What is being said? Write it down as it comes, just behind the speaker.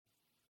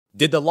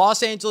Did the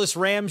Los Angeles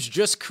Rams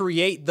just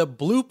create the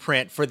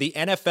blueprint for the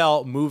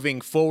NFL moving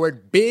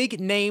forward? Big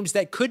names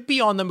that could be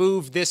on the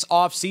move this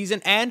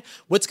offseason, and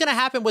what's going to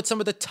happen with some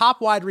of the top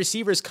wide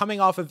receivers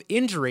coming off of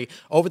injury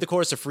over the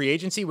course of free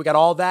agency? We got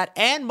all that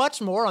and much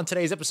more on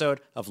today's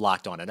episode of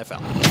Locked On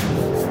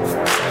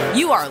NFL.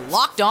 You are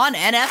Locked On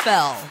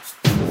NFL,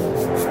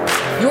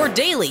 your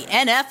daily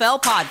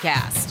NFL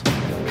podcast.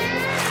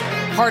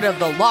 Part of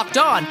the Locked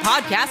On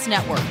Podcast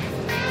Network,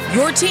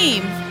 your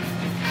team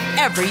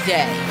every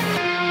day.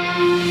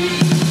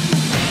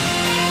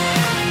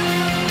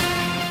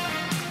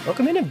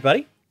 Welcome in,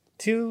 everybody,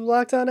 to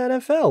Locked On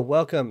NFL.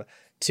 Welcome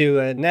to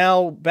a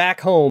now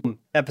back home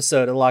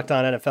episode of Locked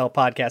On NFL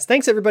podcast.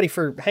 Thanks, everybody,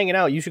 for hanging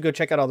out. You should go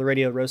check out all the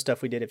Radio Row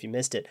stuff we did if you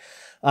missed it.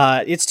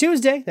 It's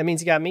Tuesday. That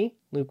means you got me,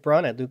 Luke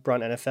Braun, at Luke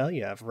Braun NFL.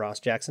 You have Ross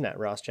Jackson at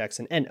Ross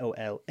Jackson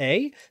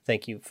NOLA.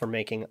 Thank you for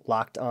making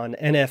Locked On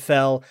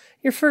NFL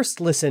your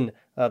first listen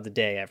of the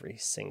day every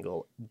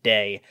single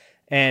day.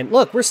 And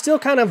look, we're still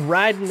kind of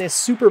riding this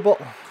Super Bowl.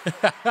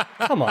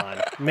 Come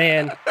on,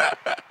 man.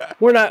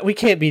 We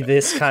can't be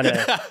this kind of.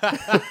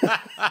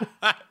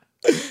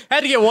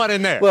 Had to get one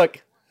in there.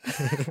 Look.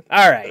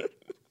 All right.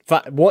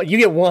 Fine. You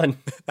get one.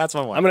 That's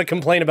my one. I'm going to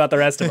complain about the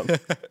rest of them.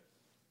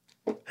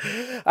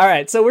 All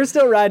right. So we're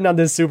still riding on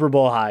this Super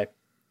Bowl high.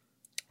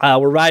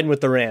 We're riding with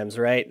the Rams,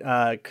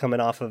 right? Coming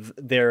off of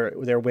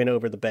their win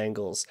over the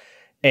Bengals.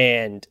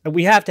 And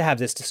we have to have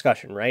this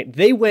discussion, right?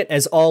 They went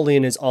as all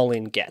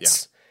in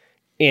gets. Yeah.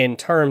 In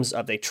terms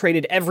of they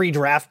traded every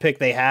draft pick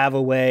they have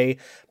away,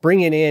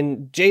 bringing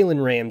in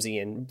Jalen Ramsey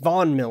and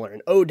Von Miller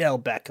and Odell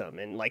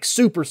Beckham and like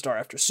superstar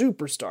after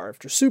superstar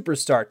after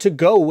superstar to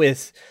go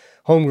with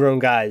homegrown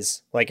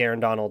guys like Aaron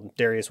Donald,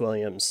 Darius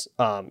Williams,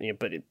 but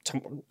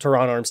Teron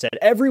Armstead,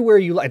 everywhere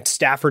you look, and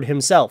Stafford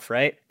himself,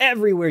 right?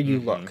 Everywhere you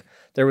look,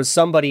 there was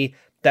somebody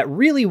that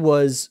really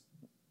was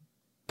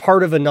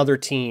part of another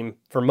team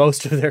for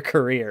most of their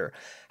career,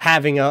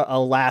 having a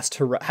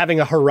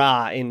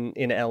hurrah in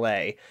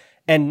LA.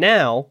 And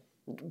now,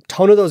 a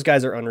ton of those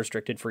guys are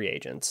unrestricted free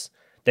agents.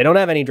 They don't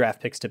have any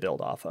draft picks to build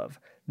off of.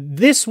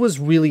 This was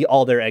really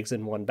all their eggs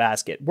in one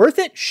basket. Worth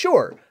it?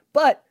 Sure.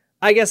 But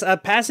I guess I'll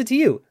pass it to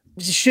you.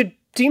 Should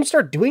teams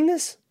start doing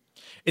this?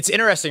 It's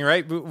interesting,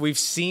 right? We've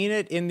seen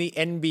it in the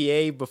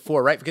NBA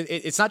before, right? Because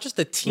it's not just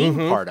the team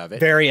part of it.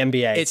 Very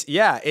NBA.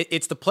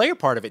 It's the player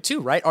part of it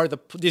too, right?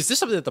 Is this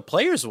something that the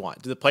players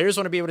want? Do the players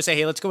want to be able to say,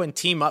 hey, let's go and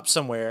team up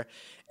somewhere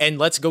and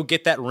let's go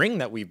get that ring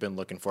that we've been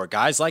looking for?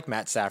 Guys like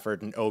Matt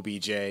Stafford and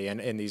OBJ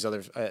and these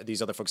other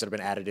folks that have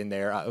been added in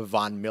there,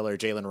 Von Miller,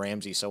 Jalen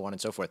Ramsey, so on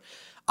and so forth.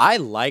 I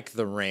like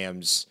the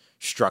Rams'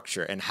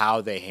 structure and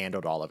how they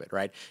handled all of it,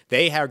 right?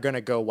 They are going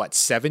to go,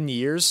 7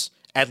 years,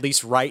 at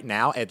least right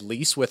now,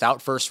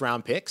 without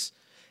first-round picks,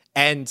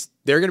 and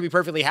they're going to be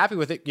perfectly happy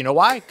with it. You know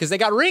why? Because they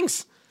got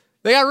rings.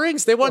 They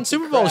won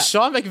Super Bowls.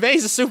 Sean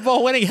McVay's a Super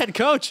Bowl winning head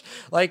coach.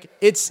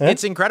 It's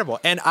incredible.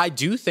 And I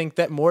do think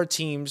that more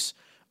teams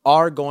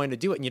are going to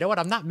do it. And you know what?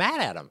 I'm not mad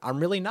at them. I'm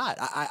really not.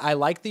 I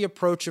like the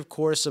approach, of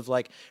course, of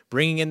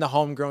bringing in the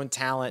homegrown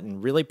talent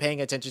and really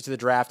paying attention to the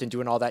draft and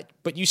doing all that.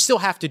 But you still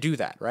have to do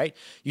that, right?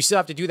 You still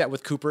have to do that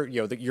with Cooper,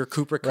 your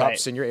Cooper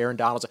Kupps and your Aaron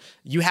Donalds.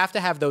 You have to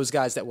have those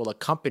guys that will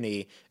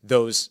accompany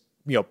those,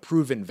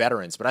 proven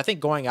veterans. But I think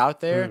going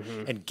out there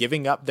and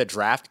giving up the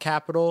draft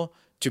capital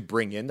to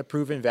bring in the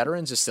proven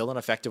veterans is still an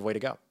effective way to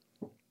go.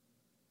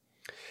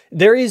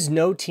 There is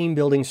no team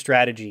building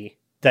strategy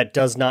that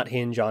does not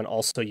hinge on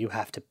also you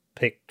have to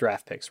pick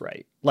draft picks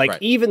right.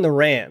 Even the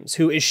Rams,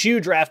 who eschew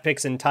draft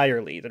picks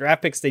entirely, the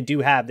draft picks they do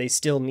have, they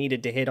still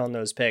needed to hit on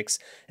those picks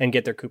and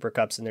get their Cooper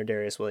Kupps and their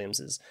Darius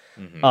Williamses.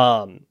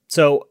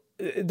 So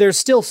there's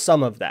still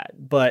some of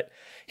that. But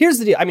here's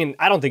the deal. I mean,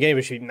 I don't think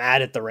anybody should be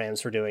mad at the Rams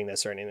for doing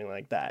this or anything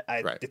like that.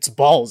 It's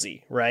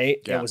ballsy, right?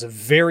 Yeah. It was a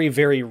very,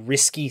 very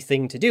risky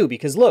thing to do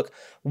because, look,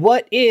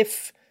 what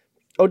if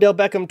Odell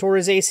Beckham tore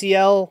his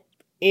ACL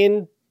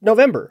in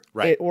November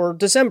or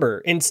December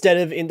instead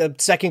of in the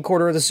second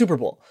quarter of the Super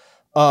Bowl?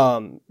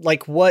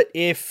 What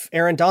if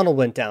Aaron Donald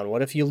went down?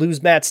 What if you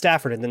lose Matt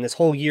Stafford and then this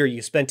whole year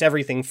you spent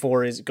everything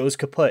for goes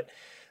kaput?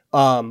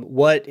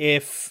 What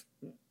if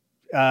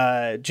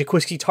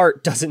Jaquiski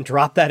Tartt doesn't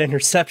drop that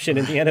interception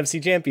in the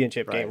NFC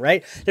Championship game,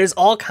 right? There's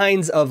all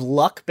kinds of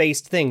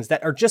luck-based things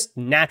that are just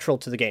natural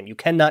to the game. You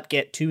cannot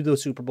get to the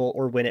Super Bowl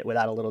or win it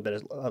without a little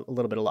bit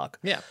of luck.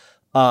 Yeah.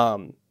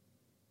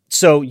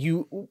 So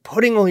you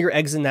putting all your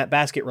eggs in that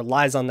basket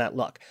relies on that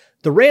luck.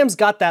 The Rams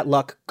got that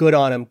luck. Good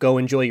on them. Go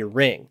enjoy your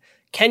ring.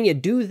 Can you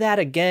do that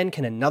again?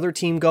 Can another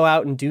team go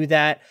out and do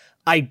that?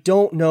 I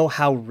don't know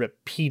how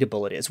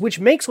repeatable it is, which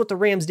makes what the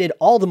Rams did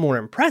all the more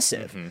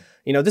impressive.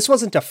 This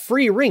wasn't a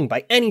free ring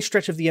by any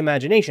stretch of the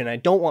imagination. I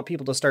don't want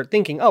people to start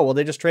thinking, oh, well,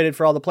 they just traded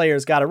for all the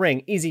players, got a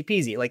ring, easy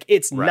peasy.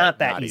 It's not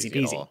that easy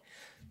peasy.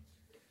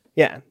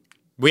 Yeah.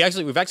 We've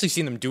actually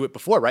seen them do it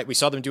before, right? We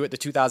saw them do it the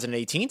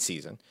 2018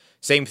 season.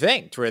 Same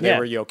thing, to where they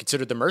were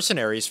considered the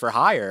mercenaries for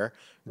hire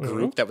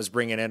group that was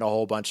bringing in a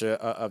whole bunch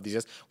of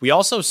these. We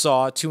also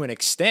saw, to an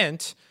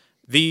extent,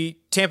 The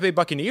Tampa Bay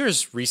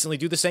Buccaneers recently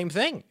do the same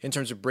thing in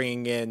terms of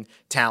bringing in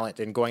talent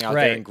and going out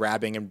there and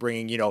grabbing and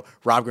bringing,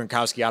 Rob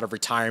Gronkowski out of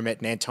retirement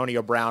and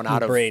Antonio Brown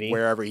out of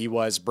wherever he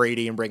was,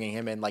 Brady, and bringing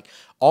him in. Like,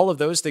 all of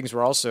those things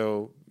were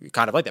also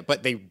kind of like that,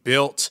 but they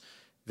built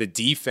the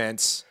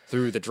defense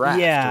through the draft,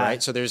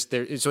 right? So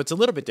so it's a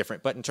little bit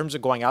different, but in terms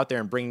of going out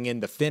there and bringing in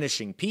the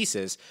finishing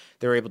pieces,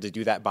 they're able to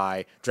do that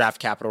by draft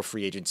capital,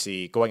 free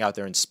agency, going out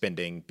there and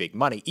spending big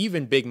money,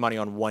 even big money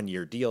on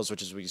 1-year deals,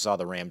 which is what you saw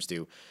the Rams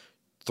do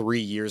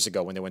 3 years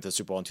ago when they went to the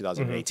Super Bowl in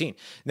 2018.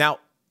 Now,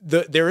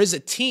 there is a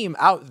team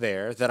out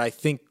there that I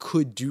think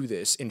could do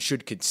this and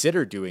should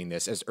consider doing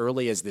this as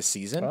early as this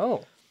season.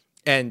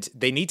 And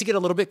they need to get a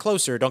little bit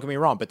closer, don't get me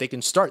wrong, but they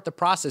can start the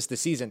process this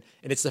season,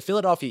 and it's the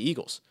Philadelphia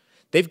Eagles.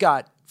 They've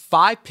got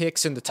 5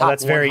 picks in the top 100.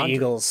 That's very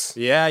Eagles.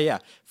 Yeah.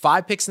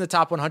 5 picks in the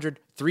top 100,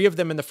 3 of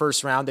them in the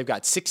first round. They've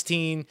got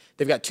 16.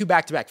 They've got 2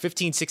 back-to-back,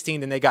 15, 16,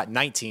 then they got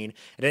 19. And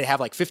then they have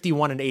like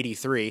 51 and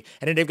 83.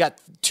 And then they've got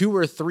 2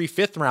 or 3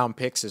 fifth-round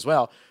picks as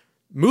well.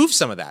 Move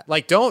some of that.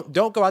 Like, don't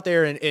go out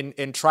there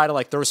and try to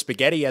like throw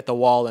spaghetti at the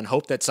wall and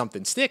hope that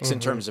something sticks in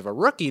terms of a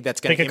rookie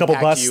that's going to pick a couple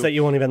busts that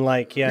you won't even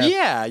like.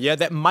 Yeah,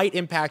 that might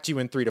impact you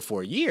in 3 to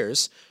 4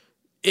 years.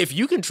 If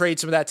you can trade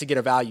some of that to get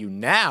a value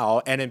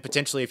now, and then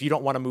potentially if you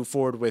don't want to move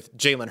forward with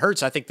Jalen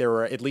Hurts, I think there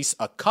are at least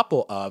a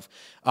couple of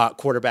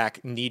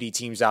quarterback needy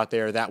teams out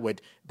there that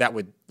would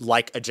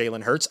like a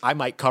Jalen Hurts. I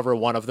might cover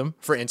one of them,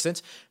 for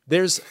instance.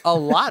 There's a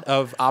lot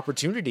of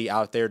opportunity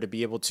out there to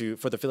be able to,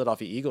 for the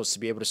Philadelphia Eagles to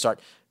be able to start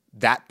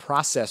that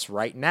process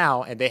right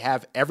now, and they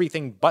have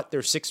everything but their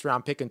 6th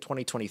round pick in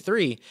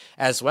 2023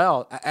 as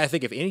well. I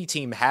think if any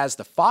team has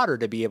the fodder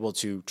to be able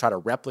to try to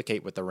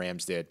replicate what the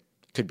Rams did,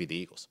 it could be the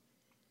Eagles.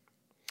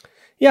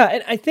 Yeah,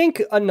 and I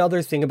think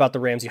another thing about the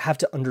Rams you have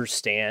to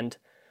understand,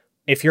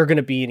 if you're going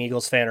to be an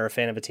Eagles fan or a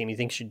fan of a team you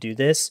think should do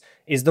this,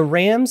 is the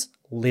Rams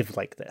live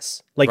like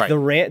this. Like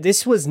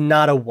this was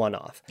not a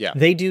one-off. Yeah.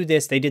 They do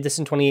this. They did this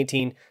in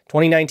 2018.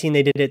 2019,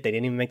 they did it. They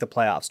didn't even make the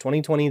playoffs.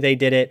 2020, they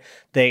did it.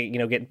 They,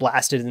 get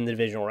blasted in the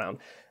divisional round.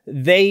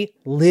 They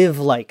live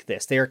like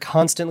this. They are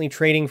constantly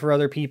trading for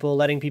other people,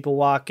 letting people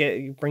walk,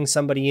 bring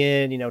somebody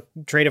in,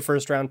 trade a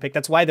first-round pick.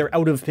 That's why they're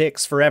out of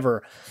picks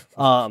forever.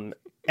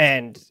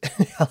 And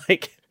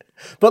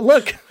but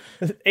look,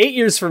 8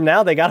 years from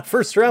now, they got a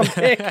first round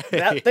pick.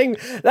 That thing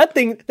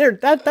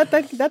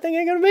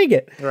ain't gonna make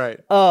it. Right.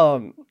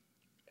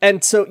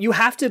 And so you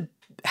have to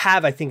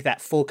have, I think,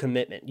 that full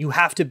commitment. You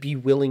have to be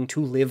willing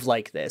to live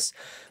like this.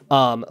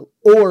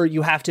 Or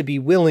you have to be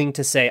willing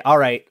to say, all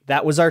right,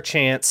 that was our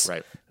chance.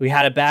 Right. We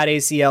had a bad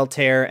ACL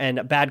tear and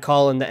a bad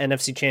call in the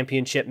NFC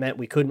Championship meant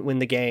we couldn't win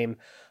the game.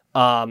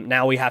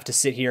 Now we have to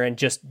sit here and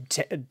just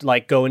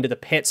go into the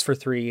pits for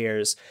 3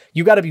 years.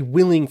 You got to be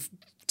willing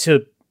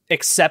to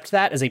accept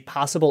that as a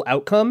possible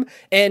outcome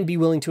and be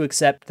willing to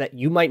accept that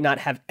you might not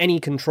have any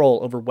control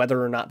over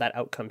whether or not that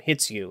outcome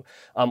hits you.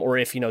 Or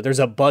if, there's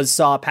a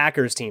buzzsaw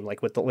Packers team,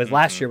 like with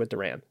last year with the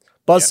Rams.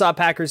 Buzzsaw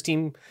Packers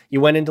team,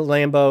 you went into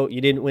Lambeau, you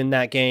didn't win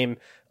that game.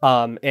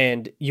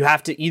 And you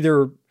have to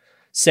either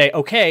say,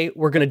 okay,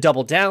 we're going to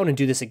double down and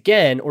do this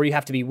again, or you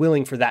have to be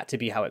willing for that to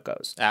be how it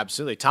goes.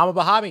 Absolutely.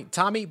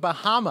 Tommy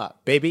Bahama,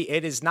 baby.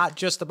 It is not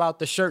just about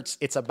the shirts.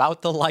 It's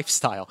about the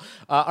lifestyle.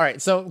 All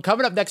right. So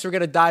coming up next, we're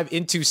going to dive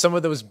into some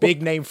of those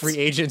big name free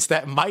agents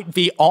that might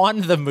be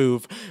on the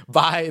move,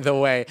 by the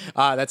way,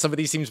 that some of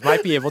these teams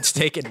might be able to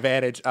take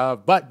advantage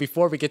of. But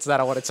before we get to that,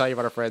 I want to tell you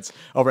about our friends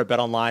over at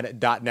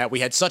betonline.net.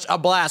 We had such a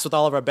blast with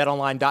all of our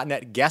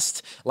betonline.net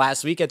guests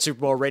last week at Super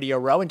Bowl Radio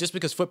Row. And just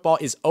because football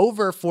is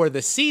over for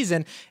the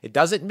season, it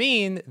doesn't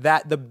mean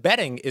that the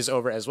betting is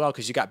over as well,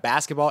 because you got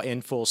basketball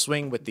in full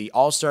swing with the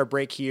All-Star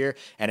break here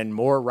and then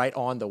more right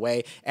on the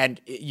way.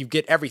 And you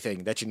get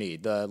everything that you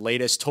need. The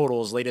latest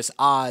totals, latest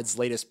odds,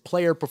 latest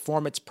player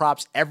performance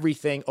props,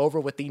 everything over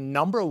with the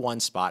number one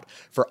spot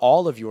for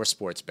all of your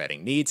sports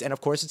betting needs. And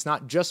of course, it's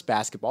not just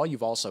basketball.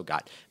 You've also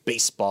got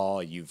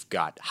baseball, you've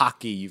got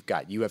hockey, you've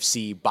got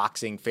UFC,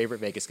 boxing,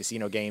 favorite Vegas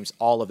casino games,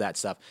 all of that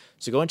stuff.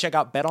 So go and check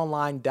out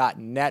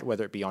betonline.net,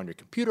 whether it be on your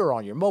computer or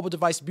on your mobile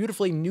device.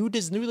 Beautifully newly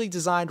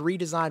designed,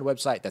 redesigned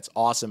website that's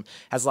awesome.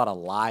 Has a lot of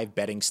live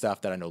betting stuff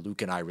that I know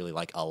Luke and I really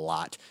like a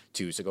lot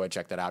too. So go ahead and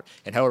check that out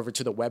and head over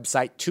to the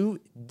website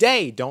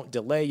today. Don't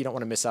delay. You don't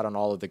want to miss out on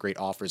all of the great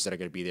offers that are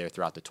going to be there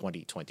throughout the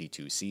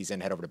 2022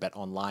 season. Head over to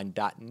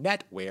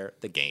betonline.net where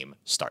the game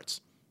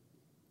starts.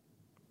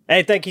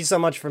 Hey, thank you so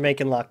much for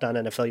making Locked On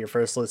NFL your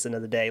first listen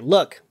of the day.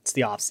 Look, it's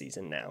the off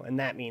season now, and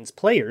that means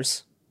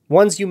players,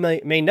 ones you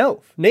may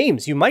know,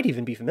 names you might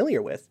even be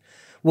familiar with,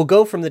 will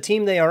go from the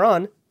team they are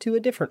on to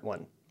a different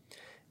one.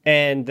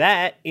 And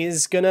that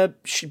is going to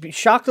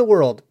shock the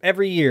world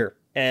every year.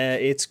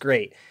 It's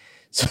great.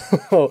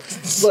 So,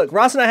 look,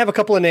 Ross and I have a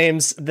couple of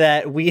names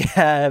that we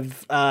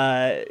have,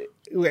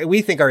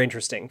 we think are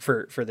interesting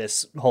for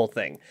this whole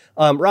thing.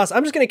 Ross,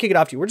 I'm just going to kick it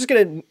off to you. We're just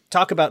going to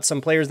talk about some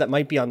players that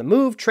might be on the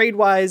move,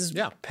 trade-wise,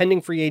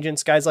 pending free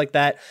agents, guys like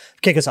that.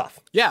 Kick us off.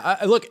 Yeah,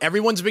 look,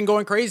 everyone's been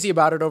going crazy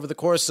about it over the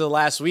course of the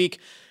last week.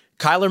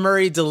 Kyler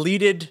Murray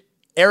deleted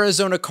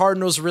Arizona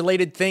Cardinals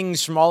related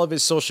things from all of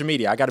his social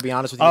media. I got to be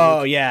honest with you.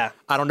 Oh, yeah.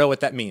 I don't know what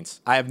that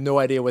means. I have no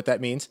idea what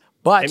that means.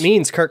 But It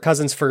means Kirk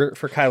Cousins for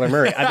Kyler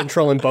Murray. I've been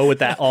trolling Bo with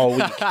that all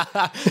week.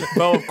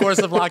 Bo, of course,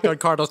 of Locked On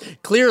Cardinals,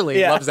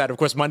 clearly loves that. Of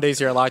course, Mondays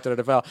here at Locked On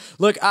NFL.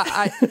 Look,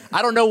 I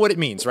don't know what it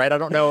means, right? I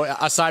don't know,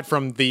 aside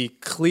from the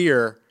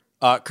clear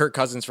Kirk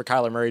Cousins for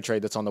Kyler Murray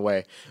trade that's on the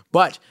way.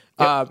 But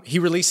he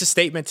released a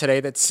statement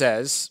today that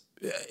says,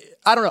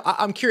 I don't know.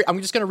 I'm curious.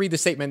 I'm just going to read the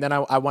statement, then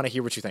I want to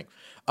hear what you think.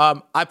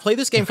 I play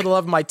this game for the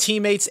love of my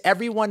teammates,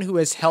 everyone who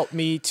has helped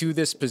me to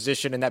this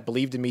position and that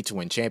believed in me to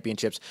win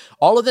championships.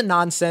 All of the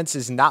nonsense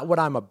is not what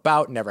I'm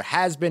about, never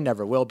has been,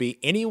 never will be.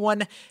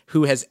 Anyone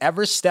who has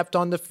ever stepped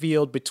on the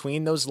field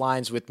between those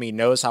lines with me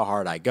knows how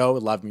hard I go,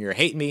 love me or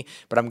hate me,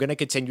 but I'm going to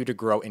continue to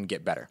grow and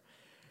get better.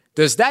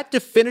 Does that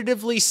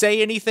definitively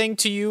say anything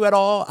to you at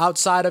all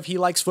outside of he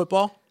likes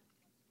football?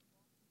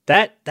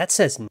 That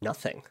says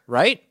nothing.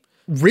 Right?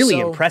 Really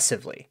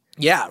impressively.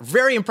 Yeah,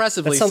 very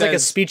impressively. That sounds like a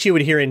speech you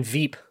would hear in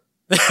Veep.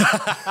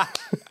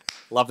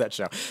 Love that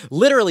show.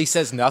 Literally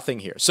says nothing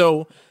here.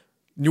 So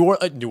New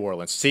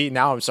Orleans. See,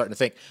 now I'm starting to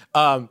think.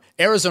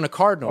 Arizona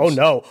Cardinals. Oh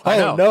no!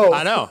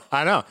 I know.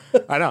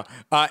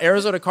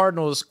 Arizona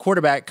Cardinals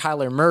quarterback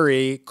Kyler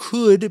Murray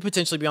could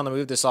potentially be on the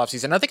move this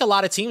offseason. I think a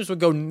lot of teams would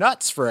go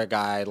nuts for a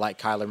guy like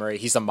Kyler Murray.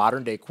 He's a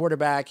modern day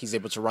quarterback. He's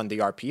able to run the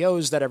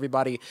RPOs that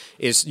everybody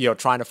is,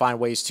 trying to find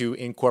ways to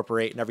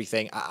incorporate and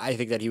everything. I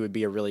think that he would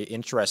be a really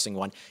interesting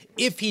one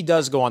if he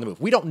does go on the move.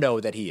 We don't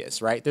know that he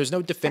is, right? There's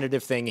no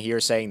definitive thing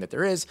here saying that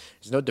there is.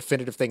 There's no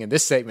definitive thing in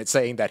this statement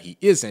saying that he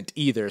isn't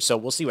either. So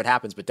we'll see what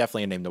happens, but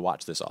definitely a name to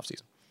watch this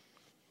offseason.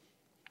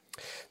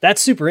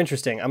 That's super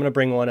interesting. I'm going to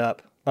bring one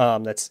up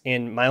that's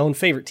in my own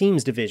favorite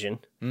team's division.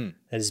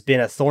 Has been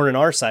a thorn in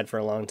our side for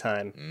a long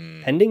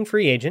time. Pending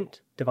free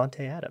agent,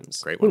 Davante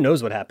Adams. Great one. Who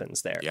knows what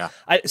happens there? Yeah.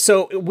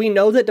 So we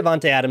know that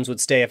Davante Adams would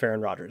stay if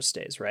Aaron Rodgers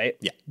stays, right?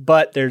 Yeah.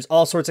 But there's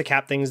all sorts of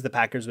cap things the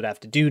Packers would have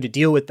to do to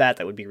deal with that.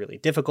 That would be really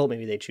difficult.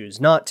 Maybe they choose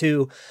not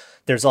to.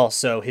 There's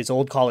also his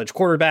old college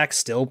quarterback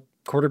still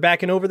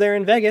quarterbacking over there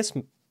in Vegas.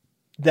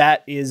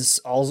 That is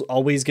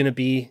always going to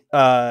be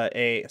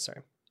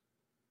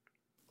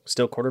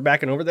still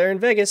quarterbacking over there in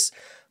Vegas.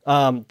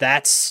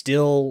 That's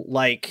still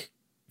like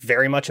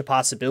very much a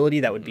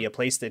possibility. That would be a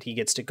place that he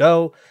gets to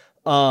go.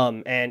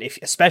 And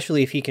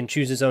especially if he can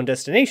choose his own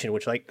destination,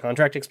 which like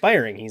contract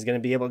expiring, he's going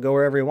to be able to go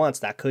wherever he wants.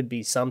 That could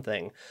be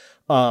something.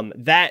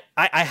 That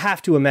I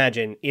have to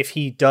imagine if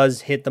he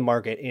does hit the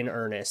market in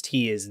earnest,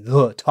 he is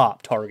the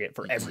top target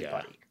for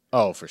everybody. Yeah.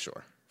 Oh, for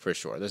sure. For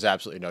sure. There's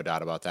absolutely no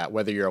doubt about that,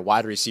 whether you're a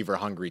wide receiver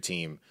hungry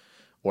team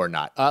or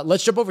not.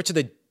 Let's jump over to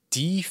the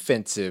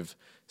defensive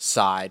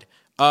side.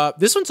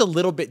 This one's a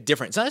little bit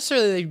different. It's not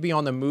necessarily that he'd be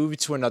on the move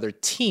to another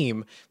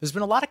team. There's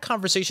been a lot of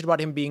conversation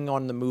about him being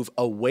on the move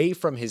away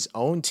from his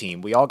own team.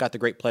 We all got the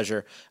great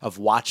pleasure of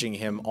watching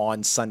him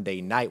on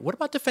Sunday night. What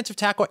about defensive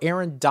tackle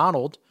Aaron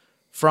Donald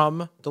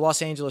from the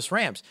Los Angeles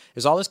Rams?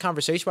 There's all this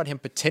conversation about him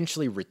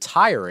potentially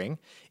retiring.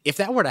 If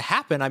that were to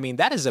happen, I mean,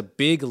 that is a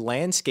big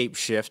landscape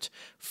shift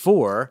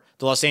for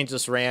the Los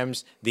Angeles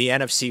Rams, the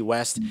NFC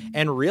West,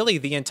 and really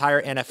the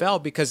entire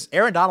NFL, because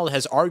Aaron Donald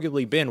has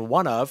arguably been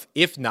one of,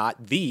 if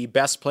not the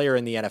best player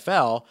in the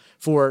NFL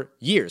for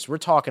years. We're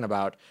talking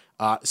about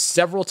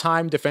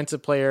several-time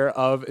Defensive Player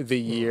of the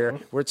Year.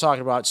 We're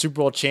talking about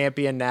Super Bowl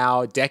champion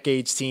now,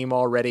 decades team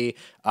already.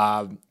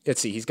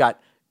 Let's see, he's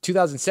got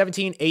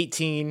 2017,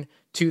 18,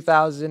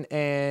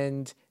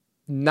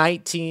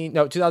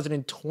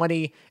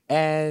 2020,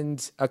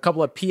 and a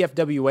couple of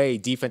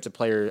PFWA Defensive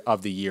Player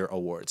of the Year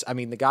awards. I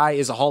mean, the guy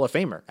is a Hall of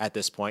Famer at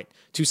this point.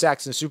 2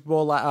 sacks in the Super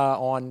Bowl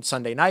on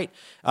Sunday night.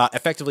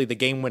 Effectively the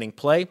game-winning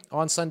play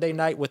on Sunday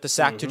night with the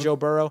sack to Joe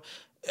Burrow.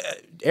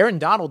 Aaron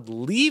Donald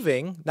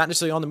leaving, not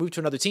necessarily on the move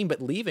to another team,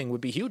 but leaving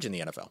would be huge in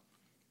the NFL.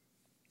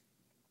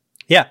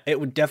 Yeah, it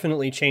would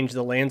definitely change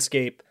the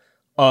landscape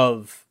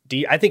of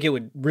I think it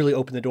would really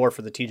open the door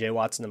for the TJ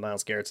Watson and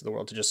Myles Garrett's of the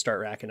world to just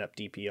start racking up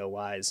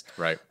DPOYs.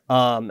 Right.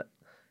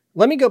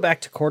 Let me go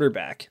back to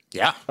quarterback.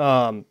 Yeah.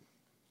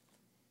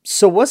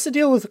 So what's the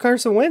deal with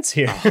Carson Wentz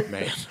here? Oh,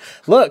 man.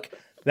 Look,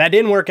 that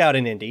didn't work out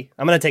in Indy.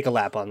 I'm going to take a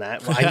lap on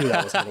that. Well, I knew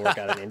that was going to work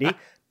out in Indy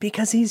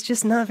because he's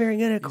just not very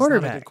good at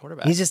quarterback.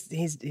 He's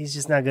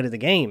just not good at the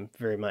game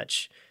very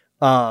much.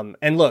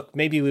 And look,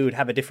 maybe we would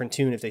have a different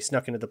tune if they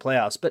snuck into the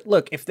playoffs. But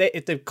look, if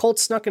the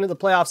Colts snuck into the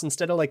playoffs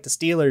instead of like the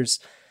Steelers,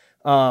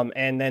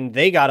 and then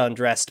they got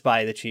undressed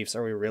by the Chiefs,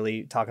 are we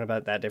really talking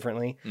about that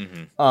differently?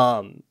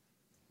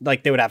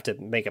 Like they would have to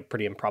make a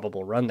pretty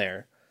improbable run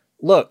there.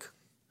 Look,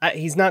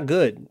 he's not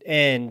good.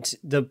 And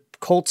the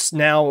Colts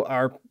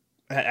now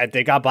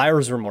they got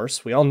buyer's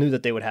remorse. We all knew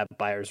that they would have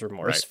buyer's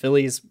remorse. Right.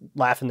 Philly's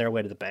laughing their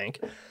way to the bank.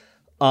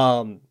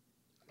 I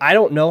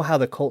don't know how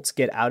the Colts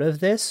get out of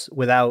this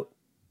without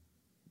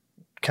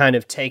kind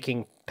of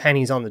taking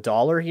pennies on the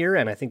dollar here,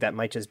 and I think that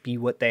might just be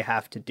what they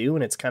have to do,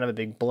 and it's kind of a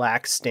big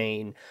black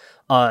stain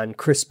on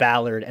Chris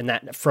Ballard and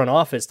that front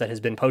office that has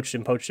been poached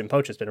and poached and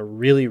poached. It's been a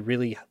really,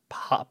 really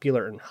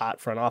popular and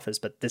hot front office,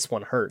 but this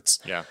one hurts.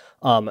 Yeah.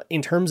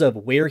 In terms of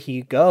where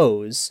he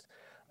goes,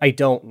 I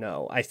don't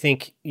know. I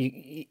think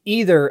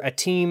either a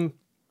team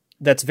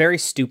that's very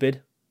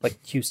stupid,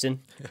 like Houston,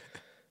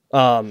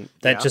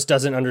 that just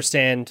doesn't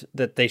understand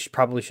that they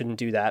probably shouldn't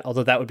do that.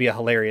 Although that would be a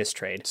hilarious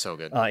trade. So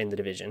good. In the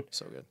division.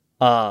 So good.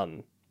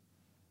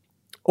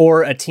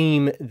 Or a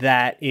team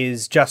that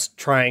is just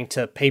trying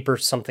to paper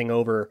something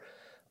over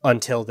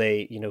until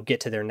they, get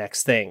to their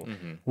next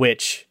thing,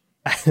 which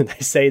I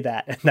say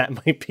that, and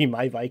that might be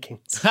my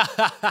Vikings,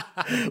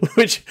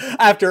 which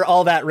after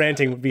all that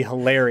ranting would be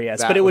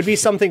hilarious, but it would be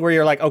something where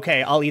you're like,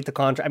 okay, I'll eat the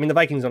contract. I mean, the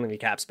Vikings don't have any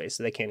cap space,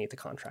 so they can't eat the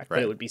contract,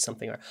 but it would be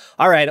something where,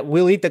 all right,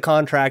 we'll eat the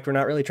contract. We're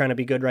not really trying to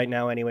be good right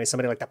now anyway.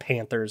 Somebody like the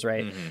Panthers,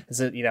 right? Is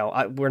it,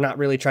 we're not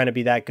really trying to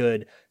be that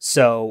good.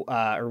 So,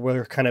 or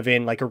we're kind of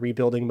in like a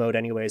rebuilding mode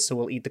anyway. So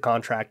we'll eat the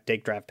contract,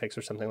 take draft picks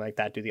or something like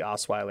that. Do the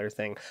Osweiler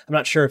thing. I'm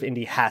not sure if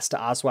Indy has to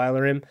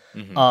Osweiler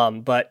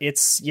him. But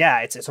it's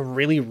a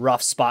really rough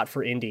spot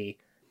for Indy,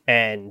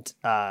 and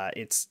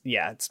it's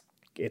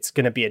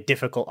going to be a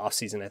difficult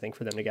offseason, I think,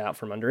 for them to get out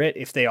from under it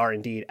if they are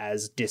indeed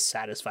as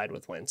dissatisfied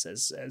with Wentz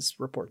as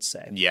reports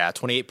say. Yeah,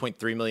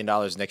 $28.3 million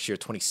next year,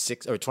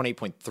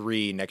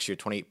 28.3 next year,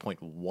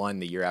 28.1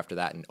 the year after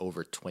that, and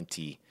over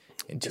 20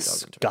 in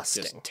 2020.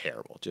 Disgusting.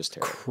 Just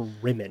terrible.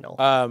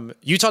 Criminal.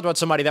 You talked about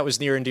somebody that was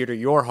near and dear to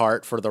your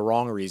heart for the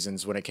wrong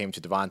reasons when it came to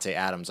Davante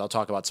Adams. I'll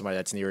talk about somebody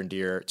that's near and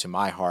dear to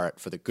my heart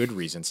for the good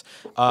reasons.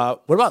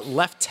 What about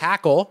left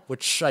tackle,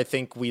 which I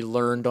think we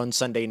learned on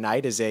Sunday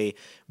night is a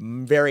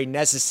very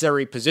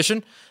necessary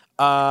position?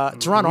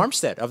 Teron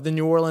Armstead of the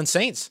New Orleans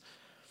Saints.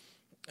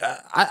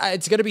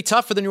 It's going to be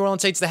tough for the New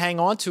Orleans Saints to hang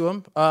on to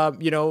him,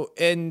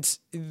 and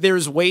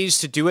there's ways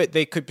to do it.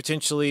 They could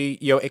potentially,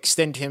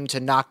 extend him to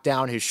knock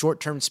down his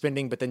short-term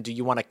spending, but then do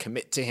you want to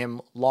commit to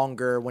him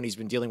longer when he's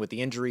been dealing with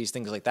the injuries,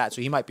 things like that?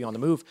 So he might be on the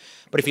move.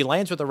 But if he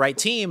lands with the right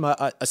team,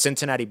 a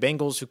Cincinnati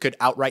Bengals who could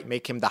outright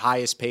make him the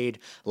highest paid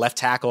left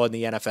tackle in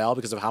the NFL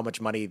because of how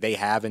much money they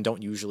have and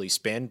don't usually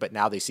spend, but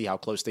now they see how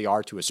close they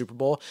are to a Super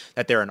Bowl,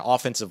 that they're an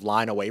offensive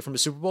line away from a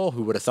Super Bowl,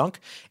 who would have thunk?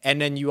 And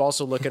then you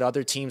also look at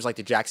other teams like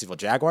the Jacksonville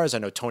Jaguars. I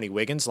know Tony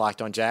Wiggins,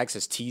 Locked on Jags,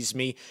 has teased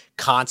me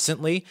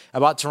constantly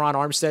about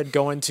Teron Armstead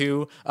going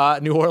to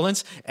New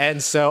Orleans,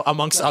 and so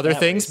amongst other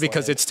things,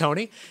 because it's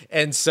Tony.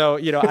 And so,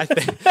 I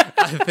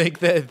think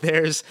that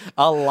there's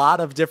a lot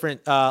of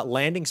different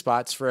landing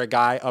spots for a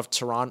guy of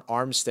Teron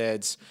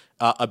Armstead's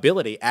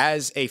ability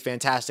as a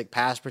fantastic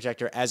pass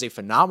protector, as a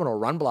phenomenal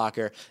run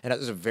blocker, and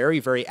as a very,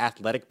 very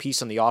athletic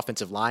piece on the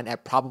offensive line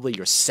at probably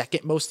your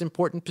second most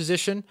important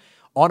position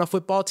on a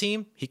football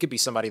team. He could be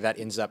somebody that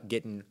ends up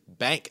getting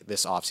bank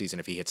this offseason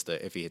if he hits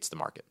the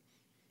market.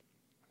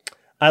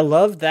 I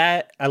love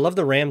that. I love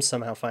the Rams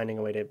somehow finding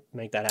a way to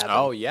make that happen.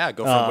 Oh yeah,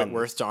 go from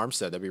Whitworth to Armstead.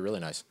 That'd be really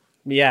nice.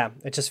 Yeah,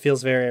 it just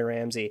feels very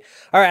Ramsey.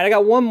 All right, I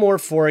got one more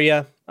for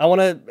you. I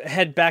want to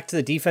head back to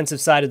the defensive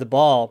side of the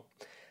ball.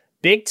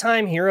 Big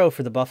time hero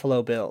for the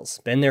Buffalo Bills.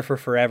 Been there for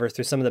forever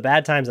through some of the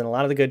bad times and a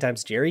lot of the good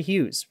times. Jerry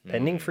Hughes,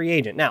 pending free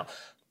agent. Now,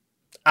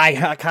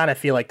 I kind of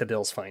feel like the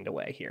Bills find a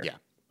way here. Yeah.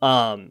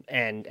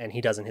 And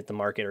he doesn't hit the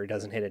market, or he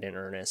doesn't hit it in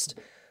earnest.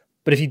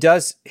 But if he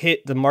does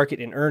hit the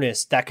market in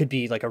earnest, that could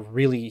be like a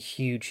really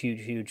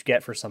huge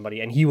get for somebody,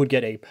 and he would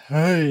get a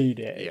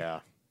payday.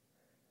 Yeah,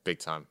 big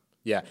time.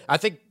 Yeah, I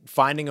think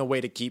finding a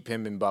way to keep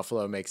him in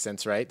Buffalo makes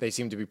sense, right? They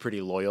seem to be pretty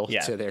loyal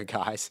to their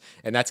guys,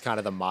 and that's kind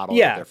of the model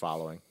that they're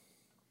following.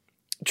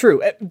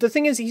 True. The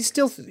thing is, he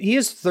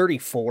is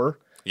 34.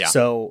 Yeah.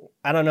 So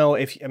I don't know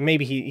if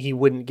maybe he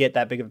wouldn't get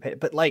that big of a pay,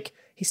 but like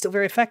he's still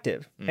very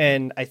effective,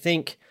 and I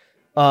think.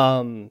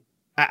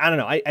 I don't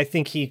know. I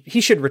think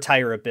he should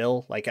retire a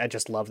Bill. Like, I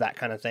just love that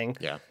kind of thing.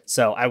 Yeah.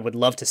 So I would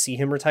love to see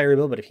him retire a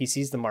Bill, but if he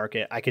sees the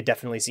market, I could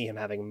definitely see him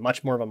having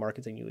much more of a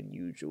market than you would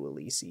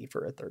usually see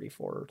for a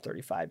 34 or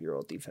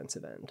 35-year-old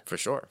defensive end. For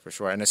sure.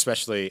 And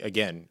especially,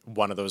 again,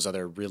 one of those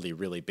other really,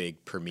 really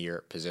big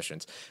premier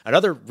positions.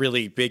 Another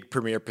really big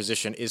premier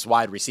position is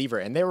wide receiver,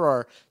 and there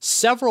are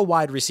several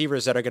wide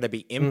receivers that are going to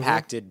be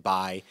impacted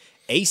by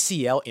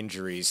ACL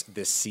injuries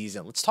this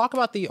season. Let's talk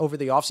about over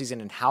the offseason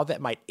and how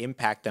that might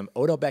impact them.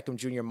 Odell Beckham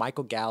Jr.,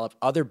 Michael Gallup,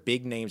 other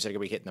big names that are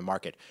going to be hitting the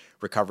market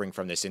recovering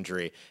from this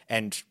injury,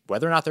 and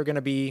whether or not they're going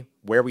to be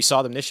where we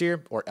saw them this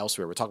year or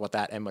elsewhere. We'll talk about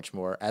that and much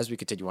more as we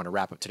continue on to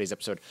wrap up today's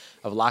episode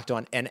of Locked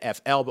On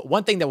NFL. But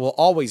one thing that will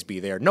always be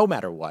there, no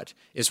matter what,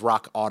 is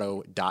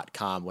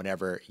rockauto.com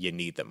whenever you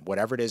need them.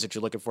 Whatever it is that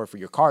you're looking for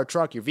your car,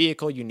 truck, your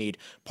vehicle, you need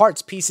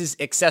parts, pieces,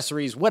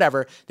 accessories,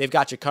 whatever, they've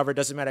got you covered.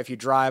 Doesn't matter if you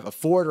drive a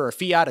Ford or a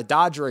Fiat, a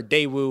Dodge or a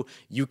Daewoo,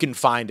 you can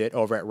find it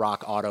over at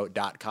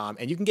rockauto.com.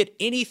 And you can get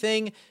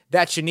anything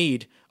that you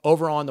need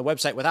over on the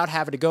website without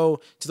having to go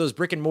to those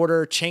brick and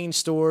mortar chain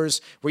stores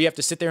where you have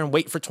to sit there and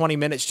wait for 20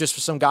 minutes just for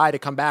some guy to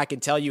come back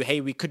and tell you,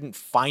 hey, we couldn't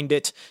find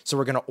it, so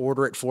we're going to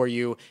order it for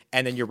you.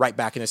 And then you're right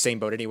back in the same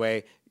boat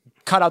anyway.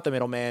 cut out the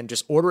middleman,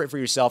 just order it for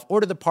yourself,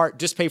 order the part,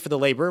 just pay for the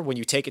labor when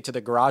you take it to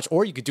the garage,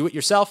 or you could do it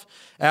yourself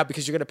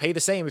because you're going to pay the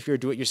same if you're a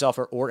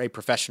do-it-yourselfer or a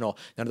professional.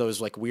 None of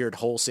those like weird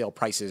wholesale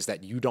prices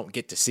that you don't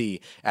get to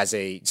see as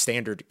a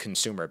standard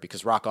consumer,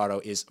 because Rock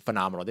Auto is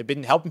phenomenal. They've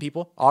been helping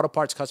people, auto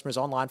parts customers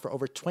online for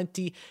over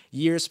 20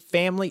 years,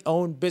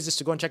 family-owned business.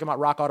 So go and check them out,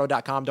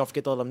 rockauto.com. Don't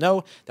forget to let them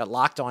know that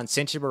Locked On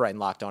sent you. We're writing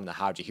Locked On in the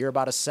How'd You Hear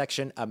About Us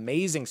section.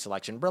 Amazing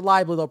selection,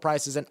 reliably low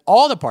prices, and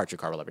all the parts your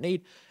car will ever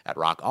need at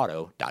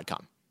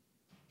rockauto.com.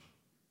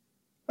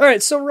 All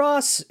right, so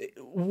Ross,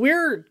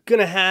 we're going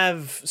to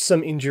have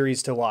some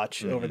injuries to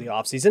watch over the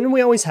offseason, and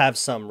we always have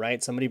some,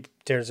 right? Somebody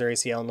tears their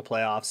ACL in the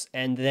playoffs,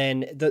 and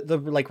then the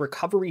like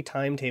recovery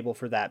timetable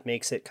for that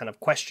makes it kind of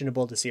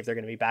questionable to see if they're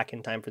going to be back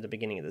in time for the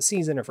beginning of the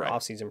season or for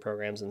offseason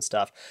programs and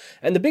stuff.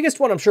 And the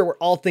biggest one I'm sure we're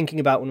all thinking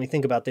about when we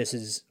think about this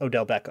is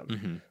Odell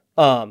Beckham,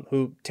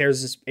 who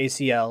tears his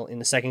ACL in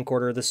the second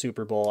quarter of the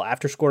Super Bowl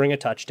after scoring a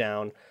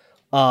touchdown.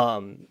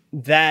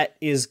 That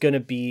is going to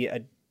be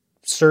a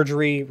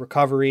surgery,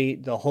 recovery,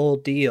 the whole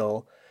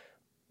deal.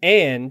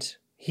 And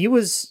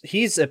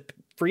he's a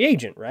free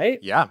agent, right?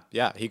 Yeah.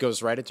 He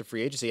goes right into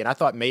free agency, and I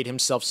thought made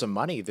himself some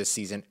money this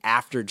season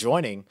after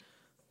joining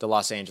the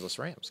Los Angeles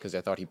Rams, because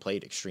I thought he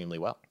played extremely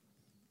well.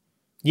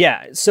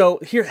 Yeah. So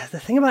here, the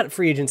thing about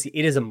free agency,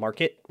 it is a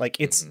market. Like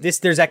it's this,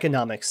 there's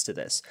economics to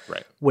this,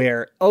 right?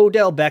 Where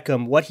Odell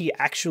Beckham, what he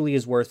actually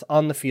is worth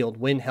on the field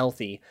when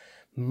healthy,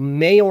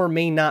 may or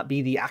may not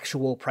be the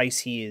actual price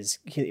he is.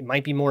 It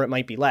might be more, it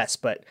might be less,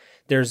 but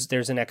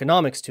there's an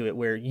economics to it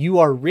where you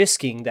are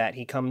risking that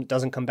he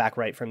doesn't come back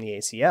right from the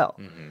ACL.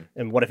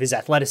 And what if his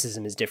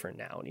athleticism is different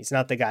now and he's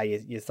not the guy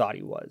you thought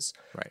he was?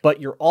 Right. But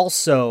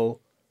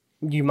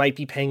you might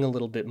be paying a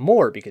little bit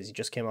more because he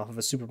just came off of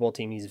a Super Bowl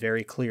team. He's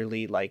very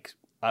clearly like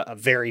a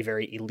very,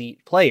 very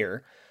elite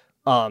player.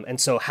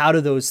 And so how do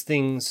those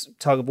things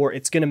tug of war?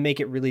 It's going to make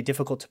it really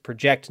difficult to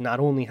project not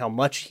only how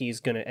much he's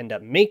going to end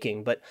up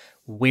making, but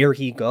where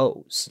he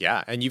goes.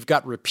 Yeah. And you've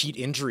got repeat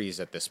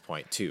injuries at this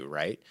point too,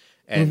 right?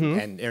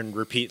 And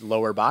repeat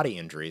lower body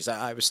injuries.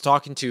 I was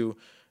talking to,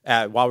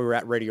 while we were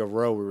at Radio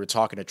Row, we were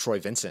talking to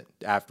Troy Vincent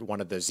after one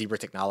of the Zebra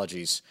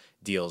Technologies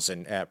deals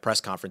and press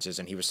conferences,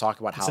 and he was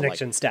talking about how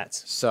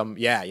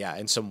stats.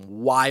 And some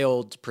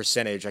wild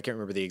percentage, I can't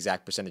remember the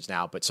exact percentage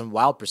now, but some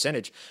wild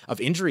percentage of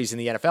injuries in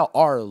the NFL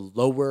are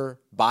lower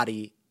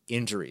body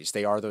injuries.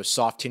 They are those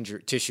soft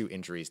tissue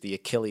injuries, the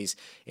Achilles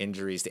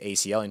injuries, the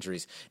ACL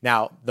injuries.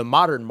 Now, the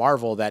modern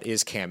marvel that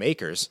is Cam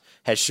Akers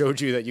has showed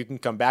you that you can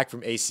come back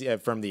from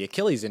the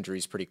Achilles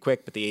injuries pretty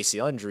quick, but the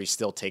ACL injuries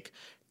still take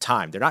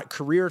time. They're not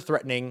career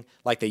threatening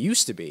like they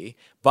used to be,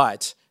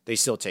 but they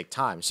still take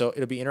time. So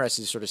it'll be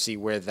interesting to sort of see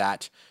where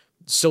that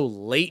so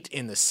late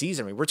in the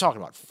season. I mean, we're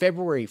talking about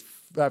February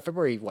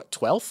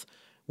 12th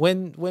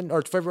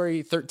or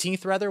February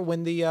 13th rather,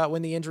 when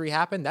the injury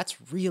happened. That's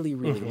really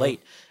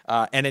late.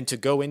 And then to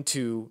go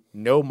into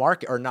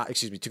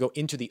to go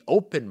into the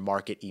open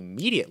market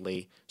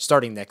immediately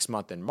starting next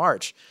month in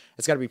March,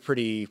 it's got to be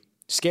pretty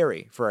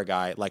scary for a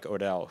guy like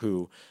Odell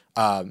who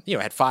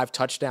had 5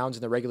 touchdowns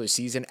in the regular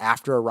season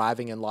after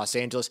arriving in Los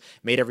Angeles,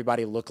 made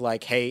everybody look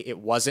like, hey, it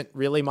wasn't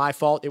really my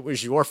fault, it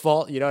was your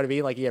fault. You know what I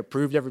mean? Like he had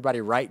proved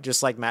everybody right,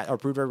 just like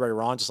proved everybody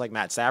wrong, just like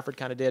Matt Stafford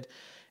kind of did.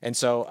 And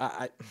so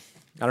I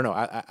don't know.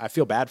 I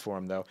feel bad for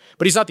him though,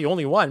 but he's not the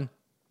only one.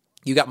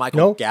 You got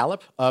Michael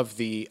Gallup of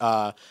the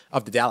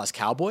Dallas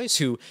Cowboys,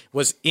 who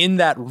was in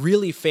that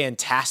really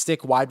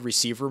fantastic wide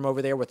receiver room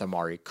over there with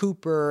Amari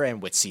Cooper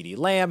and with CeeDee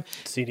Lamb.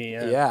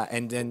 Yeah.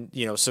 And then,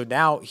 so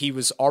now he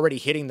was already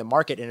hitting the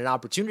market and an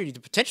opportunity to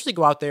potentially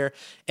go out there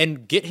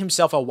and get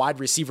himself a wide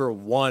receiver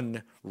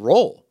 1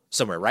 role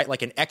somewhere, right?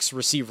 Like an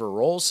X-receiver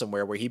role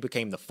somewhere where he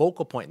became the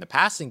focal point in the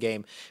passing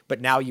game, but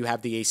now you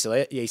have the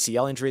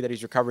ACL injury that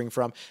he's recovering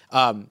from.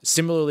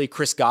 Similarly,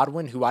 Chris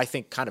Godwin, who I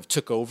think kind of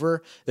took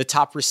over the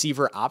top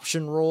receiver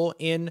option role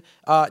in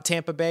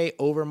Tampa Bay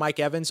over Mike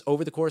Evans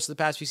over the course of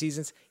the past few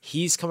seasons.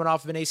 He's coming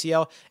off of an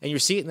ACL, and you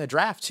see it in the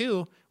draft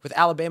too with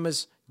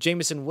Alabama's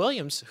Jamison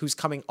Williams, who's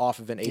coming off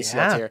of an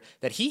ACL tear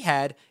that he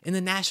had in the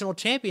national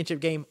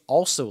championship game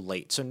also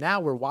late. So now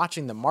we're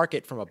watching the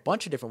market from a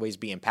bunch of different ways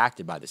be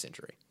impacted by this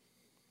injury.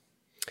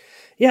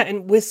 Yeah,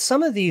 and with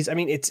some of these, I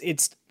mean,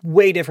 it's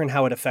way different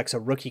how it affects a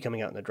rookie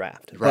coming out in the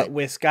draft. Right. But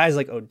with guys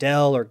like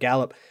Odell or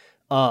Gallup,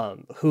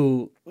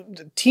 who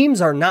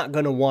teams are not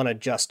going to want to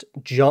just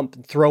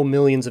throw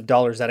millions of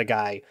dollars at a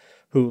guy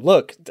who,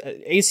 look,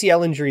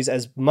 ACL injuries,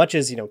 as much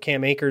as,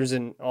 Cam Akers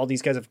and all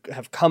these guys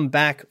have come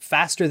back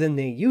faster than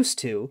they used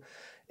to,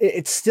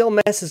 it still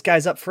messes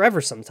guys up forever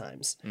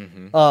sometimes.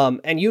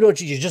 And you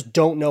just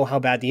don't know how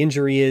bad the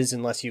injury is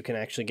unless you can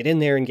actually get in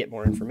there and get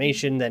more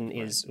information than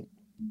is...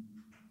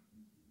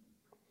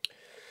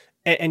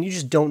 And you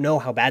just don't know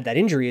how bad that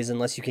injury is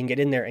unless you can get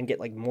in there and get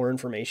like more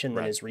information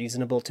than is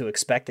reasonable to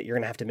expect that you're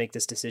going to have to make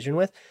this decision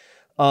with.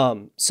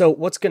 So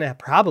what's going to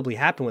probably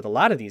happen with a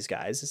lot of these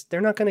guys is they're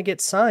not going to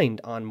get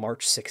signed on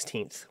March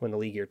 16th when the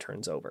league year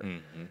turns over.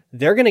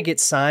 They're going to get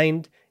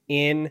signed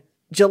in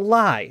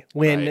July,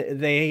 when Right.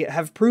 they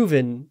have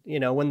proven,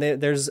 when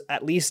there's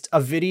at least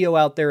a video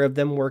out there of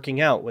them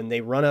working out, when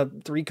they run a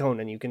 3-cone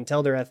and you can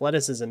tell their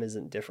athleticism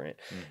isn't different,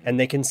 and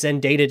they can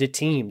send data to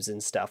teams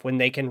and stuff, when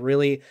they can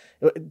really,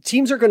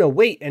 teams are going to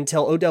wait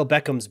until Odell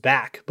Beckham's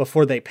back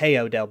before they pay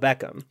Odell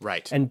Beckham.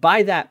 Right. And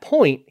by that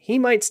point, he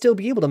might still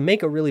be able to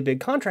make a really big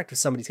contract if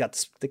somebody's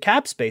got the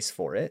cap space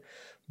for it.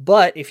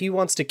 But if he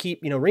wants to keep,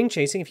 ring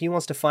chasing, if he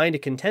wants to find a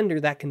contender,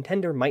 that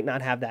contender might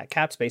not have that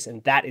cap space.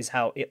 And that is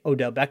how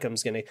Odell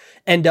Beckham's going to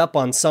end up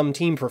on some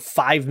team for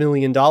 $5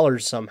 million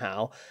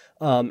somehow.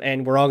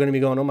 And we're all going to be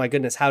going, oh my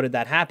goodness, how did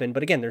that happen?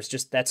 But again, that's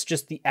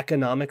just the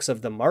economics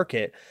of the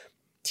market.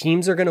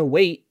 Teams are going to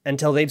wait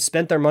until they've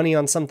spent their money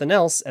on something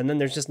else, and then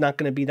there's just not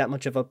going to be that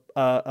much of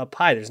a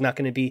pie. There's not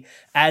going to be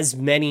as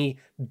many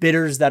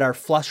bidders that are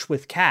flush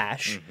with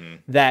cash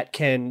that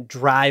can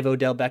drive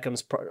Odell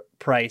Beckham's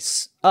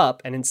price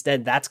up, and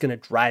instead that's going to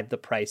drive the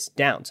price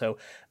down. So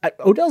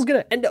Odell's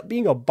going to end up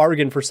being a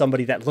bargain for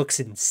somebody that looks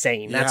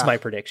insane. That's my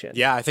prediction.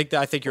 Yeah, I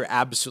think you're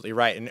absolutely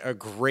right, and a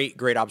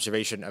great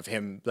observation of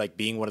him like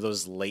being one of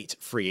those late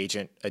free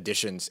agent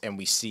additions, and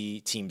we see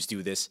teams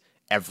do this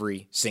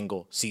every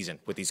single season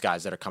with these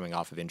guys that are coming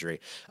off of injury.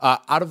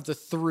 Out of the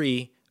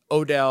three,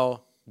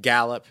 Odell,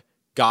 Gallup,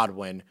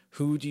 Godwin,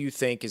 who do you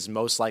think is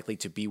most likely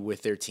to be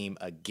with their team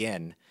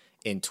again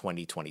in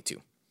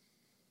 2022?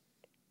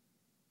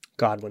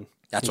 Godwin.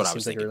 That's what I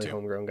was thinking really too.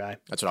 Homegrown guy.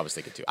 That's what I was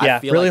thinking too. Yeah, I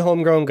feel really like,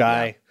 homegrown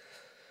guy.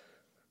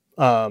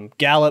 Yeah.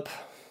 Gallup,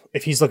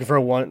 if he's looking for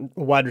a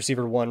wide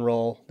receiver 1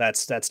 role,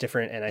 that's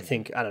different. And I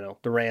think, I don't know,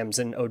 the Rams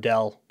and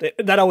Odell,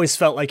 that always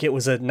felt like it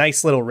was a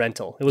nice little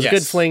rental. It was a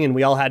good fling, and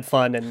we all had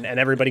fun, and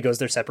everybody goes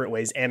their separate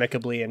ways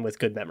amicably and with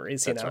good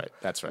memories.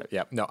 That's right.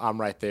 Yeah, no,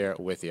 I'm right there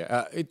with you.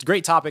 It's a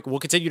great topic. We'll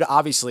continue to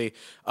obviously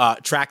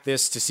track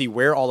this to see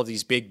where all of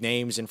these big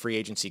names in free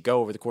agency go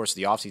over the course of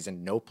the offseason.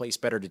 No place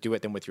better to do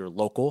it than with your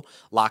local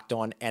Locked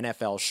On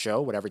NFL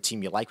show. Whatever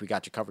team you like, we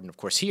got you covered. And of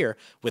course, here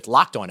with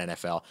Locked On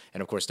NFL.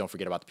 And of course, don't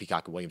forget about the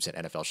Peacock and Williamson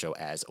NFL show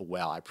as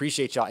well. I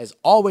appreciate y'all as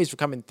always for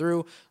coming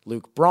through.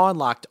 Luke Braun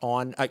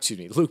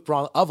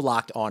of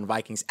Locked On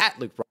Vikings at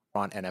Luke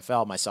Braun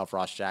NFL, myself,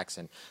 Ross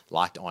Jackson,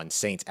 Locked On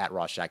Saints at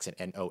Ross Jackson,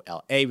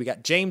 NOLA. We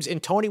got James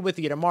and Tony with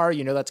you tomorrow.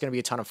 You know that's going to be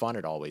a ton of fun.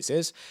 It always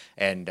is.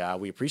 And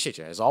we appreciate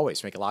you, as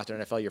always. Make it Locked On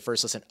NFL your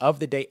first listen of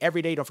the day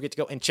every day. Don't forget to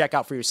go and check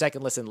out for your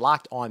second listen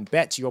Locked On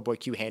Bets. Your boy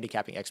Q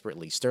handicapping expert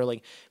Lee Sterling.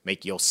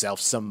 Make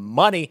yourself some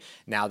money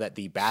now that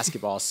the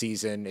basketball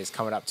season is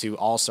coming up to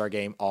All-Star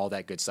Game, all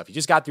that good stuff. You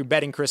just got through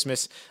betting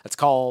Christmas. Let's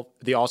call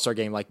the All-Star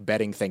Game like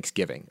betting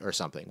Thanksgiving or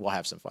something. We'll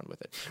have some fun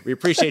with it. We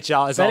appreciate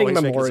y'all as betting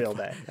always. Memorial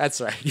Day.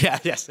 That's right. Yeah,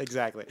 yes,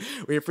 exactly.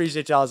 We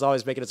appreciate y'all as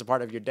always making us a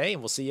part of your day,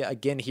 and we'll see you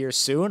again here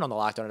soon on the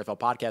Locked On NFL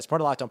podcast, part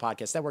of the Locked On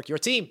Podcast Network, your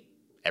team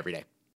every day.